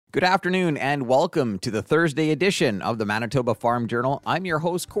Good afternoon and welcome to the Thursday edition of the Manitoba Farm Journal. I'm your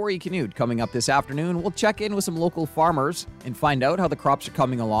host, Corey Canute. Coming up this afternoon, we'll check in with some local farmers and find out how the crops are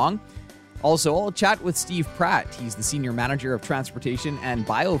coming along. Also, I'll chat with Steve Pratt. He's the Senior Manager of Transportation and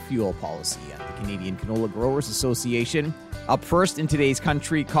Biofuel Policy at the Canadian Canola Growers Association. Up first in today's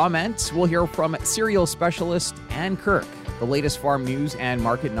Country Comment, we'll hear from cereal specialist Ann Kirk. The latest farm news and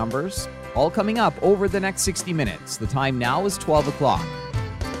market numbers, all coming up over the next 60 minutes. The time now is 12 o'clock.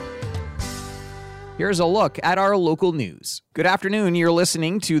 Here's a look at our local news. Good afternoon. You're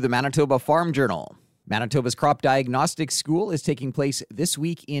listening to the Manitoba Farm Journal. Manitoba's Crop Diagnostic School is taking place this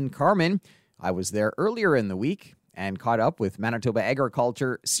week in Carman. I was there earlier in the week and caught up with Manitoba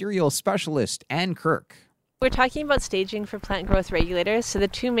Agriculture cereal specialist Ann Kirk. We're talking about staging for plant growth regulators. So the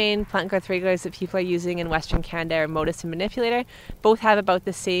two main plant growth regulators that people are using in Western Canada are Modus and Manipulator. Both have about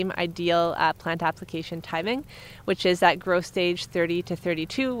the same ideal plant application timing, which is that growth stage 30 to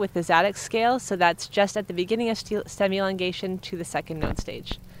 32 with the Zadex scale. So that's just at the beginning of stem elongation to the second node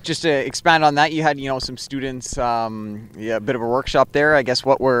stage. Just to expand on that, you had some students, a bit of a workshop there. I guess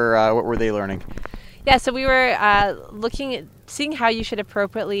what were they learning? Yeah, so we were looking at seeing how you should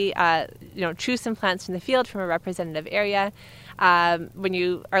appropriately, choose some plants from the field from a representative area. When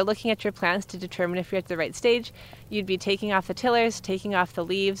you are looking at your plants to determine if you're at the right stage, you'd be taking off the tillers, taking off the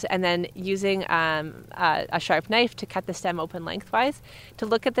leaves, and then using a sharp knife to cut the stem open lengthwise to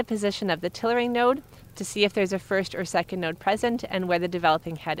look at the position of the tillering node to see if there's a first or second node present and where the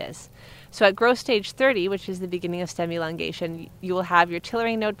developing head is. So at growth stage 30, which is the beginning of stem elongation, you will have your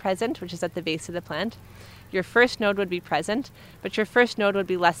tillering node present, which is at the base of the plant. Your first node would be present, but your first node would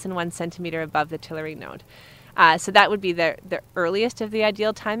be less than 1 centimeter above the tillering node. So that would be the earliest of the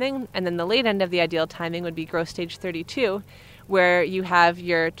ideal timing, and then the late end of the ideal timing would be growth stage 32, where you have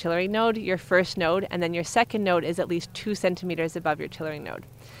your tillering node, your first node, and then your second node is at least 2 centimeters above your tillering node.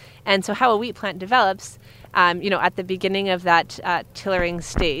 And so how a wheat plant develops, at the beginning of that tillering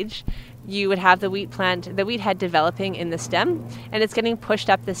stage, you would have the wheat head developing in the stem, and it's getting pushed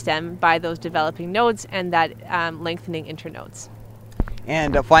up the stem by those developing nodes and that lengthening internodes.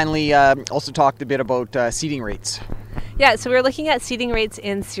 And finally, also talked a bit about seeding rates. Yeah, so we're looking at seeding rates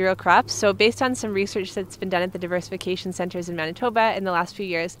in cereal crops. So based on some research that's been done at the diversification centers in Manitoba in the last few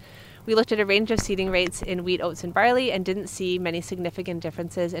years, we looked at a range of seeding rates in wheat, oats, and barley and didn't see many significant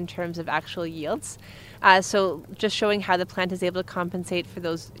differences in terms of actual yields. So just showing how the plant is able to compensate for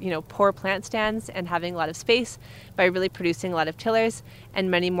those, poor plant stands and having a lot of space by really producing a lot of tillers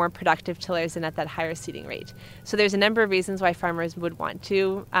and many more productive tillers than at that higher seeding rate. So there's a number of reasons why farmers would want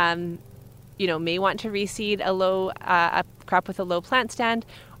to, may want to reseed a crop with a low plant stand,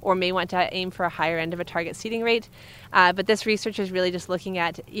 or may want to aim for a higher end of a target seeding rate. But this research is really just looking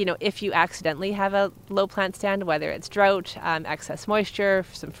at, if you accidentally have a low plant stand, whether it's drought, excess moisture,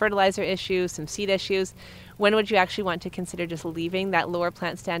 some fertilizer issues, some seed issues, when would you actually want to consider just leaving that lower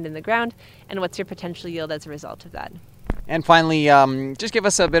plant stand in the ground, and what's your potential yield as a result of that? And finally, just give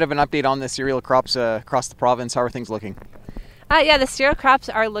us a bit of an update on the cereal crops across the province. How are things looking? The cereal crops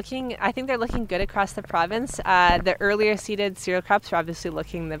are looking good across the province. The earlier seeded cereal crops are obviously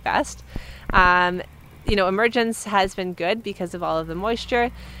looking the best. Emergence has been good because of all of the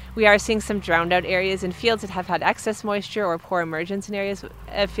moisture. We are seeing some drowned out areas in fields that have had excess moisture or poor emergence in areas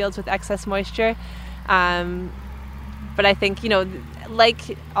of fields with excess moisture. But I think,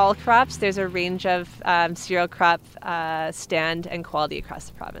 like all crops, there's a range of cereal crop stand and quality across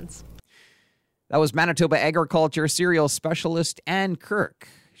the province. That was Manitoba Agriculture cereal specialist Ann Kirk.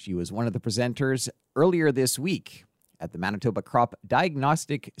 She was one of the presenters earlier this week at the Manitoba Crop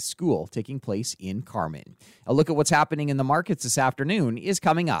Diagnostic School taking place in Carman. A look at what's happening in the markets this afternoon is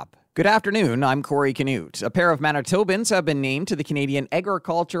coming up. Good afternoon, I'm Corey Canute. A pair of Manitobans have been named to the Canadian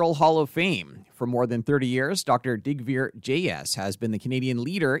Agricultural Hall of Fame. For more than 30 years, Dr. Digveer J.S. has been the Canadian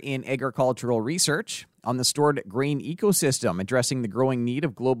leader in agricultural research on the stored grain ecosystem, addressing the growing need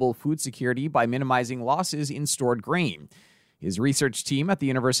of global food security by minimizing losses in stored grain. His research team at the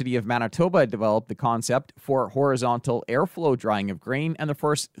University of Manitoba developed the concept for horizontal airflow drying of grain and the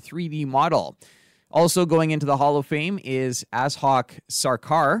first 3D model. Also going into the Hall of Fame is Ashok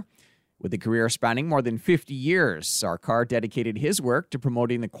Sarkar. With a career spanning more than 50 years, Sarkar dedicated his work to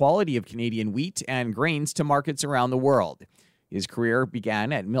promoting the quality of Canadian wheat and grains to markets around the world. His career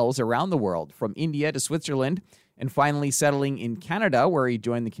began at mills around the world, from India to Switzerland, and finally settling in Canada, where he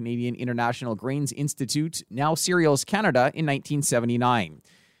joined the Canadian International Grains Institute, now Cereals Canada, in 1979.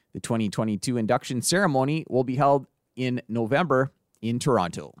 The 2022 induction ceremony will be held in November in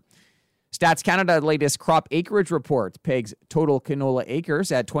Toronto. Stats Canada's latest crop acreage report pegs total canola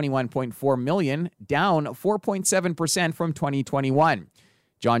acres at 21.4 million, down 4.7% from 2021.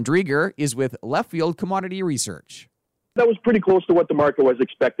 John Drieger is with Left Field Commodity Research. That was pretty close to what the market was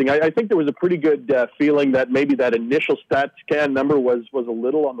expecting. I think there was a pretty good feeling that maybe that initial StatCan number was a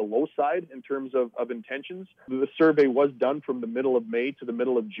little on the low side in terms of intentions. The survey was done from the middle of May to the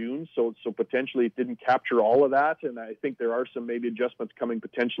middle of June, so potentially it didn't capture all of that, and I think there are some maybe adjustments coming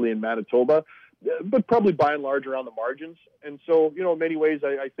potentially in Manitoba, but probably by and large around the margins. And so, in many ways,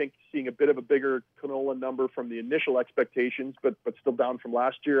 I think seeing a bit of a bigger canola number from the initial expectations, but still down from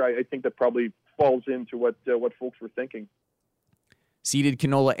last year, I think that probably falls into what folks were thinking. Seeded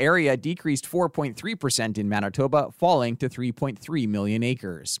canola area decreased 4.3% in Manitoba, falling to 3.3 million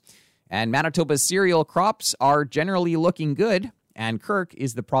acres. And Manitoba's cereal crops are generally looking good, and Kirk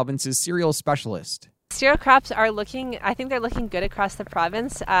is the province's cereal specialist. Cereal crops are looking good across the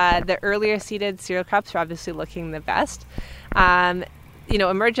province. The earlier seeded cereal crops are obviously looking the best.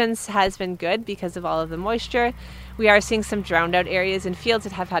 Emergence has been good because of all of the moisture. We are seeing some drowned out areas in fields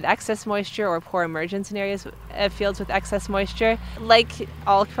that have had excess moisture or poor emergence in areas of fields with excess moisture. Like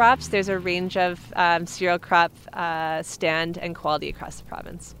all crops, there's a range of cereal crop stand and quality across the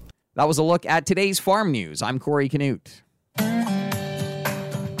province. That was a look at today's farm news. I'm Corey Canute.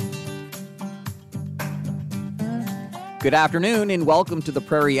 Good afternoon and welcome to the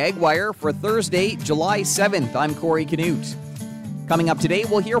Prairie Ag Wire for Thursday, July 7th. I'm Corey Canute. Coming up today,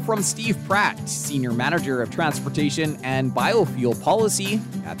 we'll hear from Steve Pratt, Senior Manager of Transportation and Biofuel Policy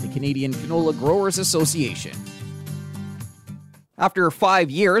at the Canadian Canola Growers Association. After 5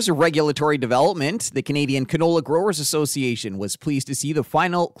 years of regulatory development, the Canadian Canola Growers Association was pleased to see the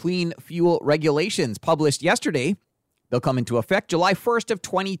final clean fuel regulations published yesterday. They'll come into effect July 1st of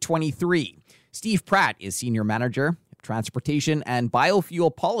 2023. Steve Pratt is Senior Manager of Transportation and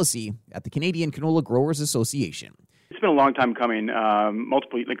Biofuel Policy at the Canadian Canola Growers Association. It's been a long time coming,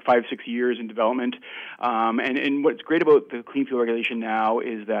 multiple, 5-6 years in development. And what's great about the clean fuel regulation now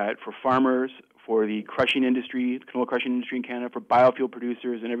is that for farmers, for the crushing industry, the canola crushing industry in Canada, for biofuel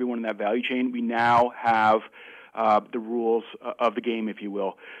producers and everyone in that value chain, we now have the rules of the game, if you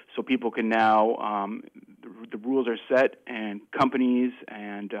will. So people can now, the rules are set, and companies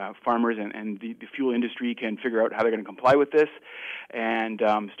and farmers and the fuel industry can figure out how they're going to comply with this and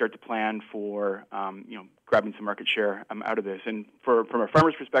start to plan for, grabbing some market share out of this. And from a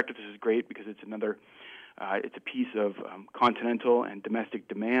farmer's perspective, this is great because it's another, it's a piece of continental and domestic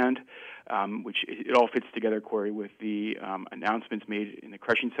demand, which it all fits together, Corey, with the announcements made in the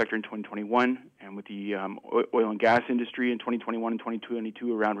crushing sector in 2021 and with the oil and gas industry in 2021 and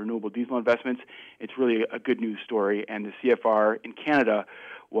 2022 around renewable diesel investments. It's really a good news story, and the CFR in Canada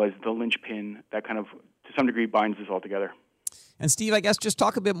was the linchpin that kind of, to some degree, binds this all together. And Steve, I guess just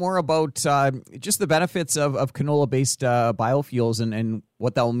talk a bit more about just the benefits of canola-based biofuels and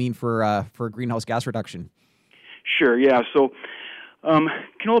what that will mean for greenhouse gas reduction. Sure, yeah. So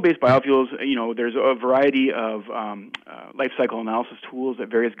canola-based biofuels, there's a variety of life cycle analysis tools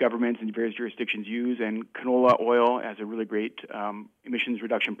that various governments and various jurisdictions use, and canola oil has a really great emissions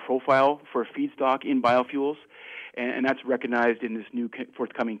reduction profile for feedstock in biofuels. And that's recognized in this new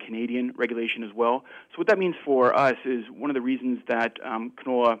forthcoming Canadian regulation as well. So what that means for us is one of the reasons that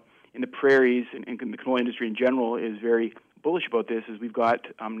canola in the prairies and the canola industry in general is very bullish about this is we've got,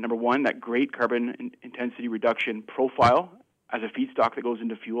 number one, that great carbon intensity reduction profile as a feedstock that goes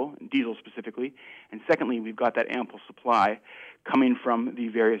into fuel, diesel specifically. And secondly, we've got that ample supply coming from the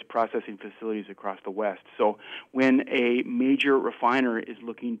various processing facilities across the West. So when a major refiner is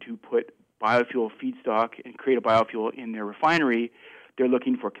looking to put biofuel feedstock and create a biofuel in their refinery, they're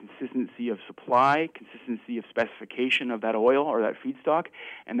looking for consistency of supply, consistency of specification of that oil or that feedstock,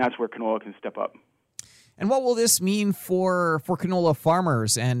 and that's where canola can step up. And what will this mean for canola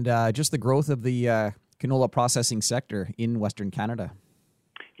farmers and just the growth of the canola processing sector in Western Canada?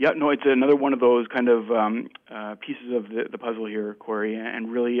 Yeah, no, it's another one of those kind of pieces of the puzzle here, Corey.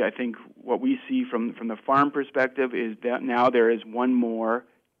 And really, I think what we see from the farm perspective is that now there is one more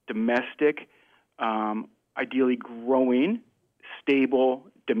domestic, ideally growing, stable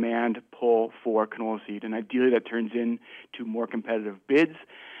demand pull for canola seed. And ideally that turns into more competitive bids.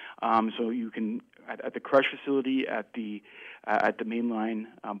 So you can, at the crush facility, at the mainline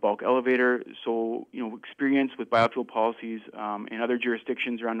bulk elevator. So, experience with biofuel policies in other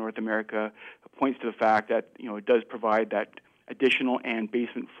jurisdictions around North America points to the fact that, it does provide that additional and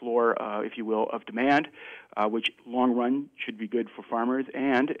basement floor, if you will, of demand, which long run should be good for farmers.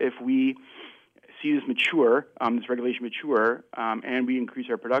 And if we see this mature, this regulation mature, and we increase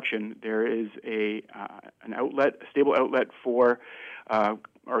our production, there is an outlet, a stable outlet for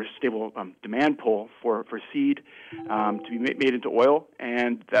or stable demand pull for seed to be made into oil,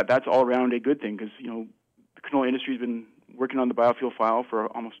 and that's all around a good thing because the canola industry has been working on the biofuel file for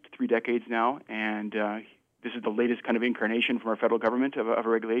almost 3 decades now, and this is the latest kind of incarnation from our federal government of a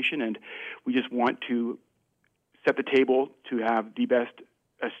regulation, and we just want to set the table to have the best,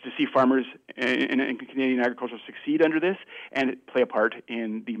 to see farmers in Canadian agriculture succeed under this and play a part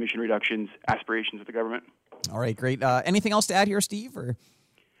in the emission reductions aspirations of the government. All right, great. Anything else to add here, Steve? Or?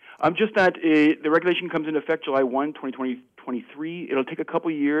 Just that the regulation comes into effect July 1, 2023. It'll take a couple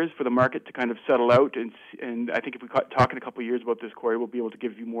of years for the market to kind of settle out, and I think if we talk in a couple of years about this, Corey, we'll be able to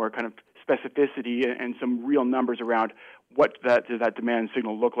give you more kind of specificity and some real numbers around what does that demand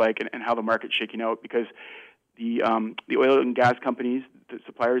signal look like and how the market's shaking out, because the oil and gas companies, the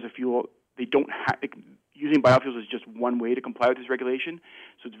suppliers of fuel, they don't have, using biofuels is just one way to comply with this regulation,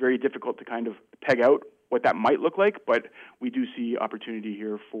 so it's very difficult to kind of peg out what that might look like, but we do see opportunity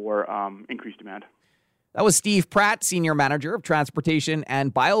here for increased demand. That was Steve Pratt, Senior Manager of Transportation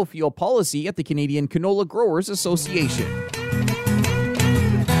and Biofuel Policy at the Canadian Canola Growers Association.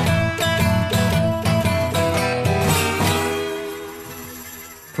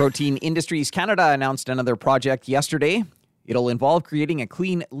 Protein Industries Canada announced another project yesterday. It'll involve creating a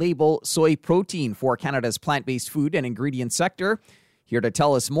clean label soy protein for Canada's plant-based food and ingredient sector. Here to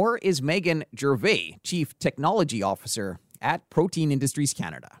tell us more is Megan Gervais, Chief Technology Officer at Protein Industries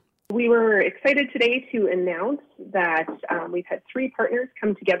Canada. We were excited today to announce that we've had 3 partners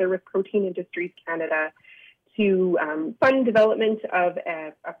come together with Protein Industries Canada to fund development of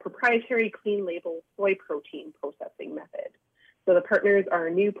a proprietary clean label soy protein processing method. So the partners are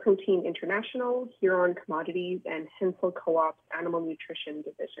New Protein International, Huron Commodities, and Hensel Co-op's Animal Nutrition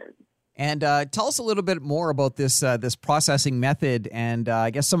Division. And tell us a little bit more about this processing method and I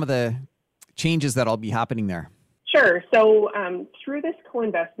guess some of the changes that'll be happening there. Sure. So through this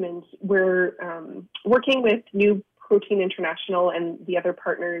co-investment, we're working with New Protein International and the other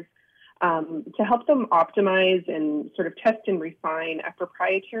partners to help them optimize and sort of test and refine a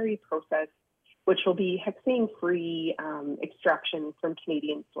proprietary process which will be hexane-free extraction from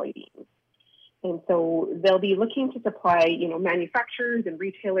Canadian soybeans. And so they'll be looking to supply, manufacturers and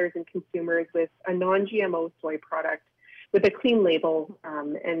retailers and consumers with a non-GMO soy product with a clean label,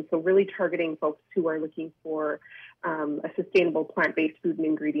 and so really targeting folks who are looking for a sustainable plant-based food and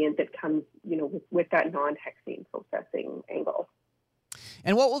ingredient that comes, with that non-hexane processing angle.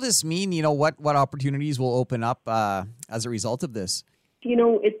 And what will this mean? What opportunities will open up as a result of this?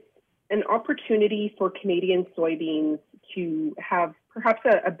 It's an opportunity for Canadian soybeans to have perhaps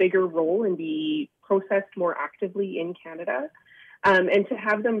a bigger role and be processed more actively in Canada, and to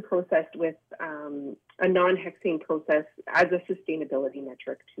have them processed with a non-hexane process as a sustainability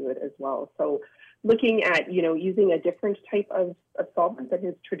metric to it as well. So looking at, using a different type of solvent that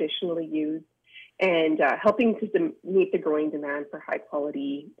is traditionally used and helping to meet the growing demand for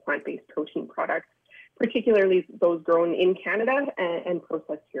high-quality plant-based protein products, particularly those grown in Canada and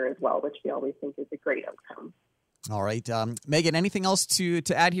processed here as well, which we always think is a great outcome. All right. Megan, anything else to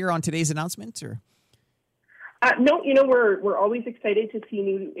add here on today's announcement? Or? No, we're always excited to see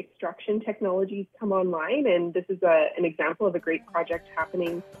new extraction technologies come online, and this is an example of a great project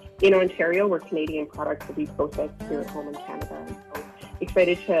happening in Ontario where Canadian products will be processed here at home in Canada. And so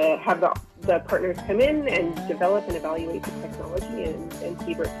excited to have the partners come in and develop and evaluate the technology and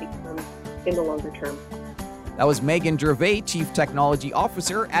see where it takes them in the longer term. That was Megan Gervais, Chief Technology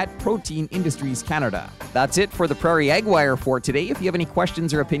Officer at Protein Industries Canada. That's it for the Prairie Ag Wire for today. If you have any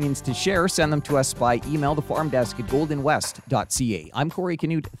questions or opinions to share, send them to us by email, thefarmdesk@goldenwest.ca. I'm Corey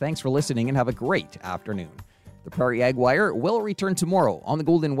Canute. Thanks for listening and have a great afternoon. The Prairie Ag Wire will return tomorrow on the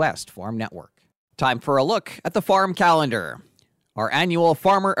Golden West Farm Network. Time for a look at the farm calendar. Our annual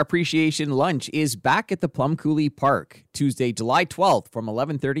Farmer Appreciation Lunch is back at the Plum Coulee Park, Tuesday, July 12th from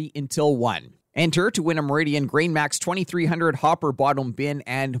 11:30 until 1. Enter to win a Meridian GrainMax 2300 hopper bottom bin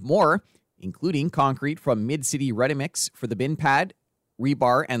and more, including concrete from Mid-City Ready-Mix for the bin pad,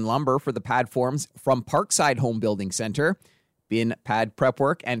 rebar and lumber for the pad forms from Parkside Home Building Center, bin pad prep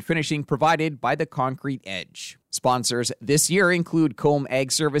work and finishing provided by the Concrete Edge. Sponsors this year include Comb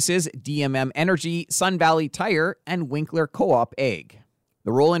Ag Services, DMM Energy, Sun Valley Tire, and Winkler Co-op Ag.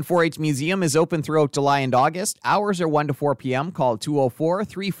 The Roland 4-H Museum is open throughout July and August. Hours are 1 to 4 p.m. Call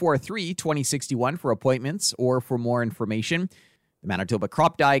 204-343-2061 for appointments or for more information. The Manitoba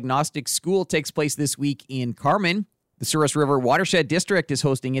Crop Diagnostics School takes place this week in Carman. The Souris River Watershed District is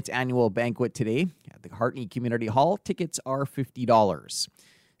hosting its annual banquet today at the Hartney Community Hall. Tickets are $50.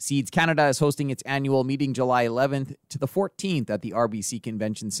 Seeds Canada is hosting its annual meeting July 11th to the 14th at the RBC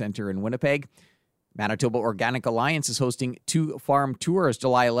Convention Centre in Winnipeg. Manitoba Organic Alliance is hosting 2 farm tours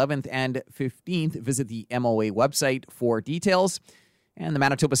July 11th and 15th. Visit the MOA website for details. And the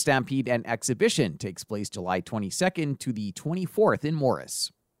Manitoba Stampede and Exhibition takes place July 22nd to the 24th in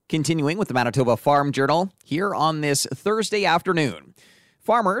Morris. Continuing with the Manitoba Farm Journal, here on this Thursday afternoon.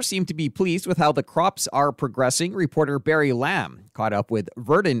 Farmers seem to be pleased with how the crops are progressing. Reporter Barry Lamb caught up with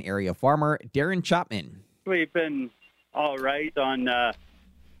Virden area farmer Darren Chapman. We've been all right on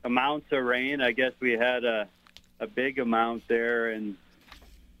amounts of rain. I guess we had a big amount there in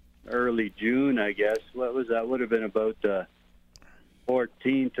early June, I guess. What was that? Would have been about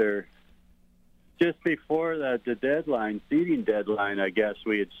 14th or just before the deadline, seeding deadline, I guess.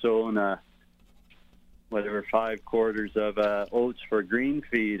 We had sown 5 quarters of oats for green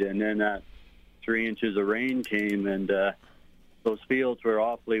feed, and then 3 inches of rain came, and those fields were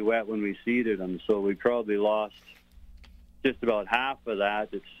awfully wet when we seeded them, so we probably lost just about half of that.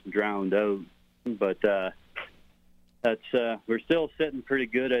 It's drowned out, but we're still sitting pretty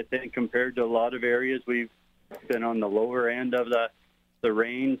good, I think, compared to a lot of areas. We've been on the lower end of the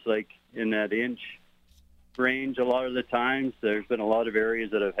range, like in that inch range a lot of the times. There's been a lot of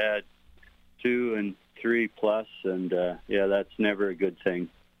areas that have had 2 and 3 plus, and that's never a good thing.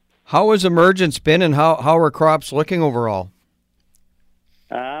 How has emergence been, and how are crops looking overall?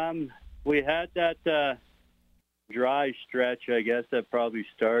 We had that dry stretch, I guess, that probably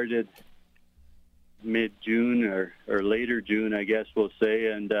started mid-June or later June, I guess we'll say,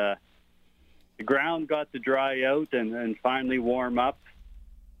 and the ground got to dry out and finally warm up,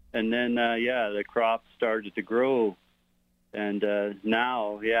 and then the crop started to grow. And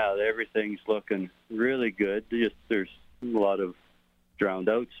now, everything's looking really good. Just there's a lot of drowned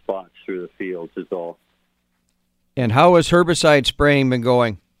out spots through the fields is all. And how has herbicide spraying been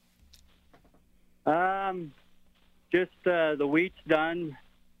going? Just the wheat's done.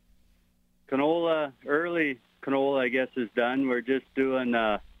 Early canola, I guess, is done. We're just doing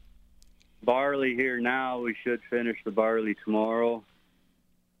barley here now. We should finish the barley tomorrow.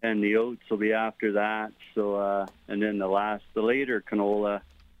 And the oats will be after that. So, and then the later canola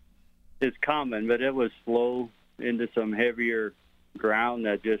is coming, but it was slow into some heavier ground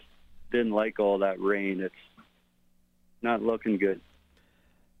that just didn't like all that rain. It's not looking good.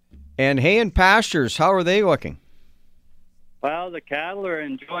 And hay and pastures, how are they looking? Well, the cattle are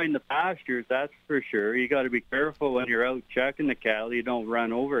enjoying the pastures, that's for sure. You got to be careful when you're out checking the cattle. You don't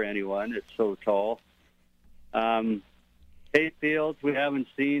run over anyone. It's so tall. Hay fields, we haven't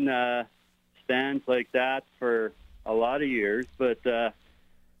seen stands like that for a lot of years, but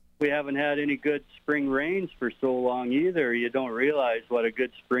we haven't had any good spring rains for so long either. You don't realize what a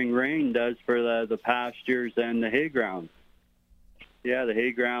good spring rain does for the pastures and the hay ground. Yeah, the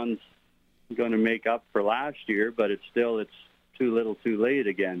hay ground's going to make up for last year, but it's too little too late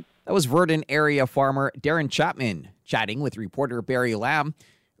again. That was Virden area farmer Darren Chapman chatting with reporter Barry Lamb.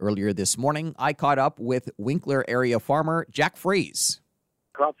 Earlier this morning, I caught up with Winkler area farmer Jack Fraze.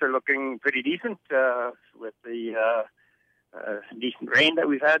 Crops are looking pretty decent with the decent rain that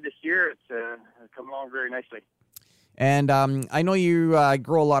we've had this year. It's come along very nicely. And I know you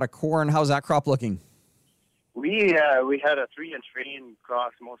grow a lot of corn. How's that crop looking? We had a 3-inch rain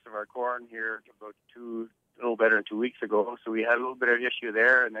across most of our corn here about a little better than 2 weeks ago. So we had a little bit of an issue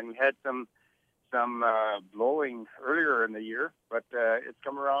there, and then we had some blowing earlier in the year, but it's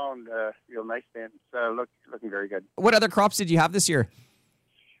come around real nice and it's looking very good. What other crops did you have this year?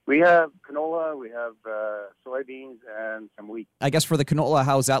 We have canola, we have soybeans, and some wheat. I guess for the canola,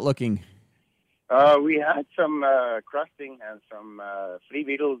 how's that looking? We had some crusting and some flea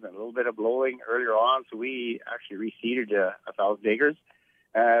beetles and a little bit of blowing earlier on, so we actually reseeded 1,000 acres.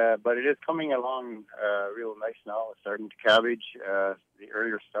 But it is coming along real nice now. It's starting to cabbage. The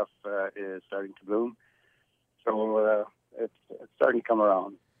earlier stuff is starting to bloom. So it's starting to come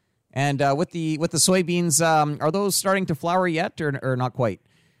around. And with the soybeans, are those starting to flower yet or not quite?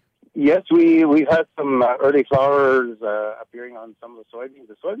 Yes, we've had some early flowers appearing on some of the soybeans.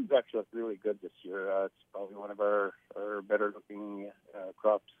 The soybeans actually look really good this year. It's probably one of our better looking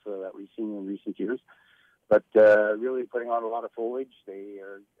crops that we've seen in recent years. But really putting on a lot of foliage. They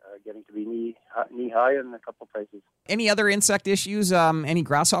are getting to be knee high in a couple places. Any other insect issues? Any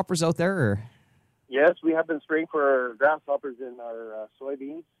grasshoppers out there? Or? Yes, we have been spraying for grasshoppers in our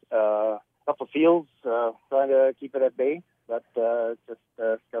soybeans. A couple fields, trying to keep it at bay, but just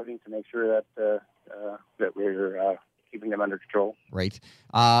scouting to make sure that we're keeping them under control. Right.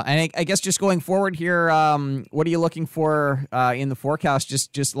 And I guess just going forward here, what are you looking for in the forecast?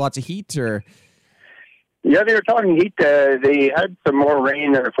 Just lots of heat or? Yeah, they were talking heat. They had some more rain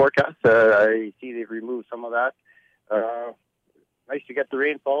in their forecast. I see they've removed some of that. Nice to get the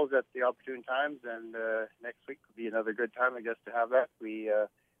rainfalls at the opportune times, and next week will be another good time, I guess, to have that. We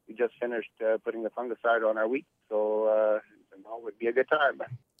just finished putting the fungicide on our wheat, so it would be a good time.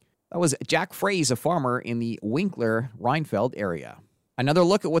 That was Jack Fraze, a farmer in the Winkler-Reinfeld area. Another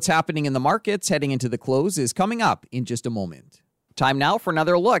look at what's happening in the markets heading into the close is coming up in just a moment. Time now for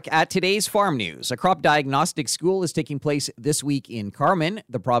another look at today's farm news. A crop diagnostic school is taking place this week in Carman.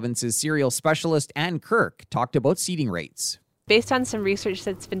 The province's cereal specialist Ann Kirk talked about seeding rates. Based on some research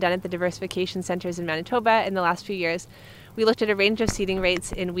that's been done at the diversification centres in Manitoba in the last few years, we looked at a range of seeding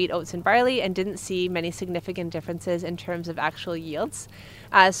rates in wheat, oats, and barley and didn't see many significant differences in terms of actual yields.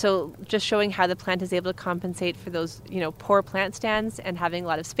 So just showing how the plant is able to compensate for those, poor plant stands and having a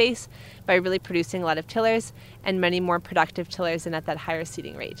lot of space by really producing a lot of tillers and many more productive tillers and at that higher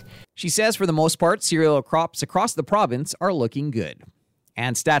seeding rate. She says for the most part, cereal crops across the province are looking good.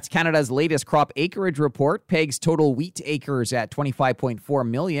 And Stats Canada's latest crop acreage report pegs total wheat acres at 25.4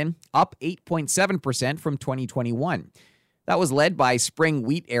 million, up 8.7% from 2021. That was led by spring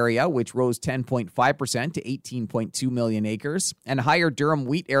wheat area, which rose 10.5% to 18.2 million acres, and higher Durham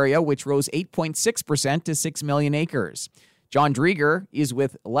wheat area, which rose 8.6% to 6 million acres. John Drieger is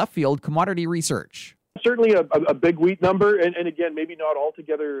with Left Field Commodity Research. Certainly a big wheat number, and again, maybe not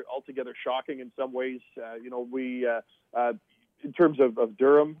altogether shocking in some ways. In terms of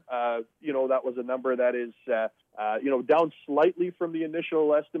Durham, that was a number that is, down slightly from the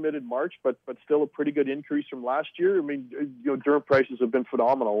initial estimate in March, but still a pretty good increase from last year. I mean, Durham prices have been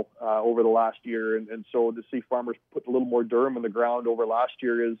phenomenal over the last year, and so to see farmers put a little more Durham in the ground over last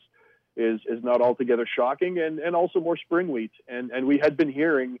year is not altogether shocking, and also more spring wheat. And we had been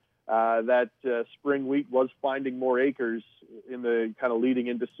hearing that spring wheat was finding more acres in the kind of leading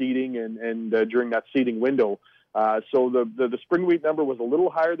into seeding and during that seeding window. So the spring wheat number was a little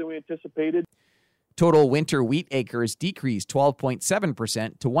higher than we anticipated. Total winter wheat acres decreased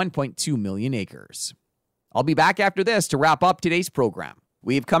 12.7% to 1.2 million acres. I'll be back after this to wrap up today's program.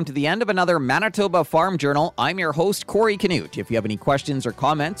 We've come to the end of another Manitoba Farm Journal. I'm your host, Corey Canute. If you have any questions or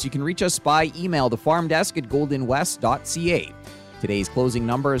comments, you can reach us by email, thefarmdesk@goldenwest.ca. Today's closing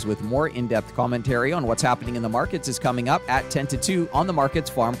numbers with more in-depth commentary on what's happening in the markets is coming up at 10 to 2 on the Markets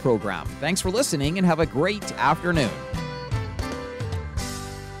Farm program. Thanks for listening and have a great afternoon.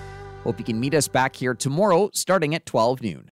 Hope you can meet us back here tomorrow starting at 12 noon.